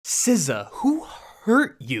SZA, who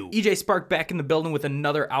hurt you? EJ Spark back in the building with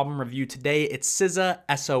another album review today. It's SZA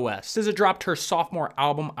SOS. SZA dropped her sophomore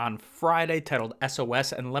album on Friday titled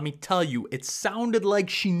SOS, and let me tell you, it sounded like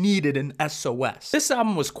she needed an SOS. This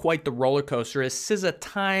album was quite the roller coaster as SZA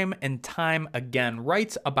time and time again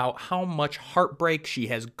writes about how much heartbreak she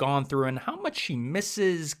has gone through and how much she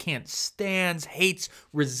misses, can't stand, hates,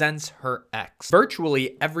 resents her ex.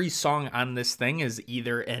 Virtually every song on this thing is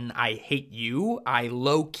either an I hate you, I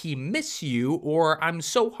low-key miss you, or I'm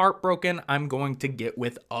so heartbroken I'm going to get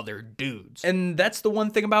with other dudes. And that's the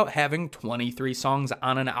one thing about having 23 songs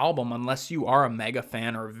on an album. Unless you are a mega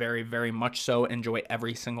fan or very, very much so enjoy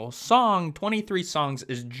every single song, 23 songs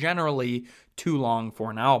is generally too long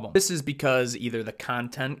for an album. This is because either the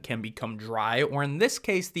content can become dry, or in this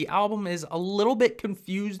case, the album is a little bit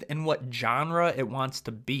confused in what genre it wants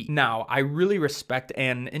to be. Now, I really respect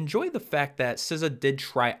and enjoy the fact that SZA did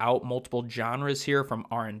try out multiple genres here, from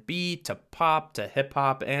R&B to pop to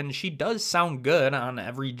hip-hop, and she does sound good on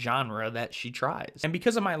every genre that she tries. And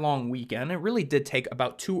because of my long weekend, it really did take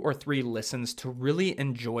about 2 or 3 listens to really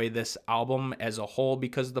enjoy this album as a whole,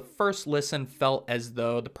 because the first listen felt as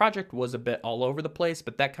though the project was a bit all over the place,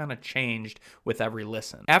 but that kind of changed with every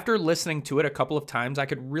listen. After listening to it a couple of times, I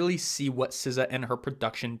could really see what SZA and her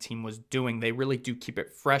production team was doing. They really do keep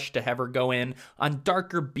it fresh to have her go in on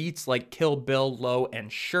darker beats like Kill Bill, Low,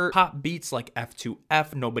 and Shirt, pop beats like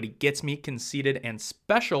F2F, Nobody Gets Me, Conceited, and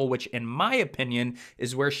Special, which in my opinion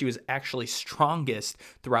is where she was actually strongest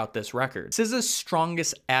throughout this record. SZA's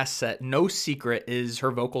strongest asset, no secret, is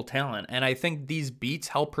her vocal talent, and I think these beats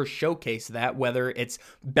help her showcase that, whether it's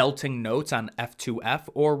belting notes on F2F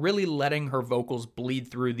or really letting her vocals bleed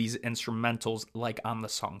through these instrumentals like on the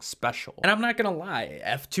song Special. And I'm not gonna lie,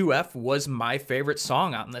 F2F was my favorite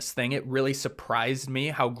song on this thing. It really surprised me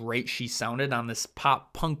how great she sounded on this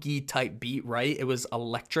pop punky type beat, right? It was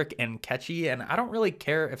electric and catchy, and I don't really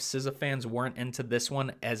care if SZA fans weren't into this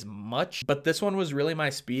one as much, but this one was really my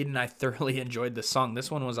speed and I thoroughly enjoyed the song. This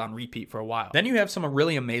one was on repeat for a while. Then you have some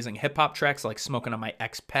really amazing hip-hop tracks like Smoking on My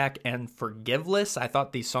X-Pac and Forgiveless. I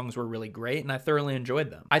thought these songs were really great and I thoroughly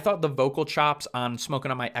enjoyed them. I thought the vocal chops on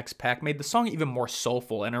Smoking on My X-Pac made the song even more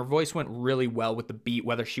soulful, and her voice went really well with the beat,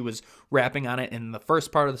 whether she was rapping on it in the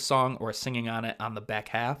first part of the song or singing on it on the back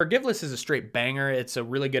half. Forgiveless is a straight banger. It's a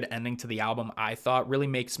really good ending to the album, I thought. Really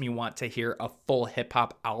makes me want to hear a full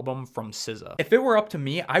hip-hop album from SZA. If it were up to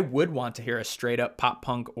me, I would want to hear a straight up pop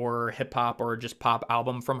punk or hip-hop or just pop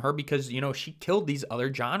album from her, because, you know, she killed these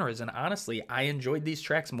other genres, and honestly, I enjoyed these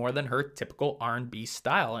tracks more than her typical R&B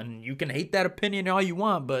style, and you can hate that opinion all you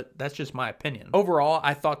want, but that's just my opinion. Overall,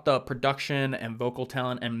 I thought the production and vocal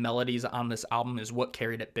talent and melodies on this album is what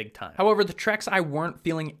carried it big time. However, the tracks I weren't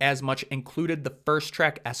feeling as much included the first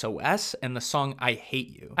track, SOS, and the song I Hate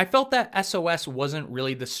You. I felt that SOS wasn't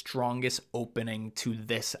really the strongest opening to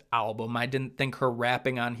this album. I didn't think her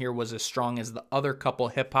rapping on here was as strong as the other couple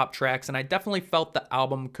hip-hop tracks, and I definitely felt the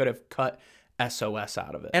album could have cut SOS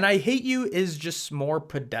out of it. And I Hate You is just more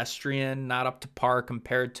pedestrian, not up to par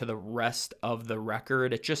compared to the rest of the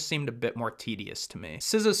record. It just seemed a bit more tedious to me.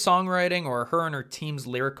 SZA's songwriting, or her and her team's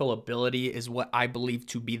lyrical ability, is what I believe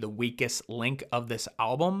to be the weakest link of this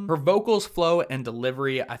album. Her vocals, flow, and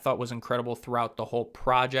delivery I thought was incredible throughout the whole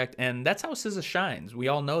project, and that's how SZA shines. We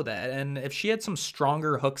all know that. And if she had some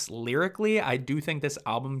stronger hooks lyrically, I do think this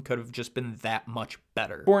album could have just been that much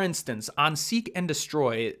better. For instance, on Seek and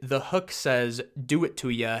Destroy, the hook says, "Do it to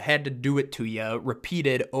ya, had to do it to ya,"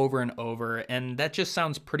 repeated over and over, and that just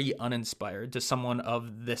sounds pretty uninspired to someone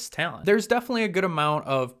of this talent. There's definitely a good amount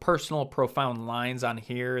of personal, profound lines on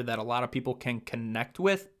here that a lot of people can connect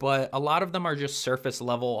with, but a lot of them are just surface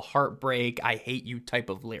level heartbreak, I hate you type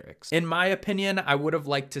of lyrics. In my opinion, I would have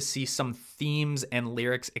liked to see some themes and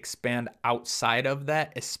lyrics expand outside of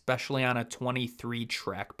that, especially on a 23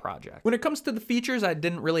 track project. When it comes to the features, I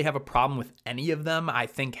didn't really have a problem with any of them. I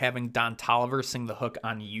think having Don Toliver sing the hook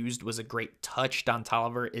on Used was a great touch. Don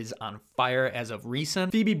Toliver is on fire as of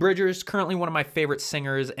recent. Phoebe Bridgers, currently one of my favorite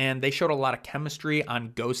singers, and they showed a lot of chemistry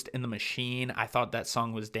on Ghost in the Machine. I thought that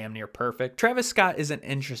song was damn near perfect. Travis Scott is an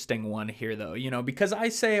interesting one here though, you know, because I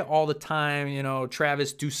say all the time, you know,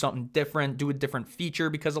 Travis, do something different, do a different feature,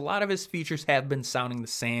 because a lot of his features have been sounding the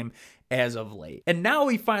same as of late. And now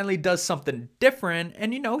he finally does something different,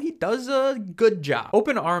 and you know, he does a good job.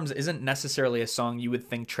 Open Arms isn't necessarily a song you would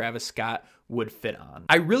think Travis Scott would fit on.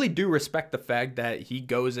 I really do respect the fact that he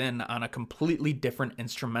goes in on a completely different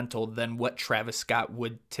instrumental than what Travis Scott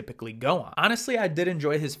would typically go on. Honestly, I did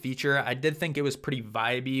enjoy his feature. I did think it was pretty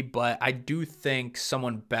vibey, but I do think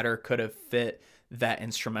someone better could have fit that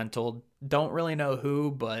instrumental. Don't really know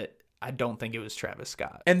who, but I don't think it was Travis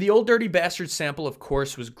Scott. And the Old Dirty Bastard sample, of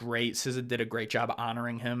course, was great. SZA did a great job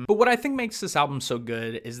honoring him. But what I think makes this album so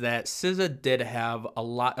good is that SZA did have a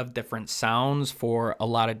lot of different sounds for a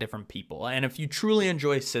lot of different people. And if you truly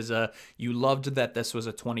enjoy SZA, you loved that this was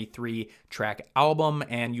a 23-track album,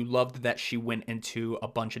 and you loved that she went into a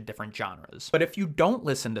bunch of different genres. But if you don't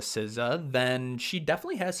listen to SZA, then she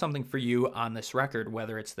definitely has something for you on this record,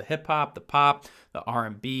 whether it's the hip-hop, the pop, the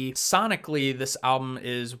R&B. Sonically, this album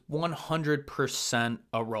is 100%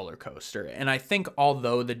 a roller coaster. And I think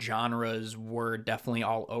although the genres were definitely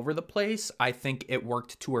all over the place, I think it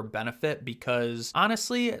worked to her benefit because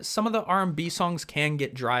honestly, some of the R&B songs can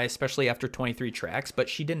get dry, especially after 23 tracks, but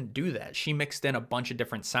she didn't do that. She mixed in a bunch of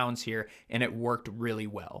different sounds here and it worked really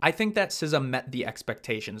well. I think that SZA met the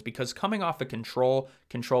expectations because coming off of Control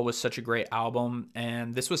was such a great album,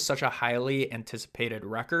 and this was such a highly anticipated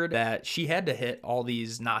record that she had to hit all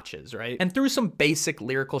these notches, right? And through some basic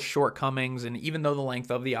lyrical shortcomings, and even though the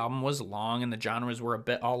length of the album was long and the genres were a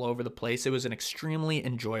bit all over the place, it was an extremely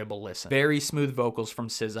enjoyable listen. Very smooth vocals from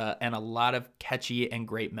SZA and a lot of catchy and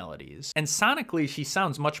great melodies. And sonically, she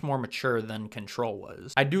sounds much more mature than Control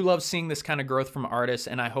was. I do love seeing this kind of growth from artists,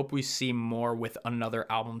 and I hope we see more with another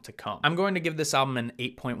album to come. I'm going to give this album an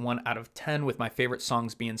 8.1 out of 10, with my favorite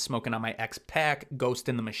songs being Smokin' on My Ex Pack, Ghost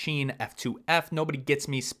in the Machine, F2F, Nobody Gets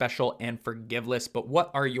Me, Special, and Forgiveless. But what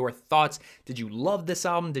are your thoughts? Did you love this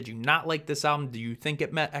album? Did you not like this album? Do you think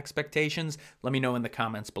it met expectations? Let me know in the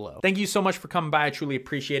comments below. Thank you so much for coming by. I truly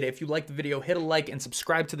appreciate it. If you liked the video, hit a like and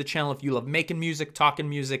subscribe to the channel if you love making music, talking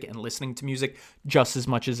music, and listening to music just as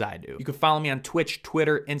much as I do. You can follow me on Twitch,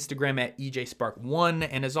 Twitter, Instagram at EJSpark1.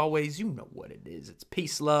 And as always, you know what it is. It's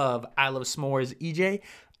peace, love, I love s'mores, EJ,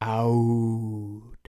 out.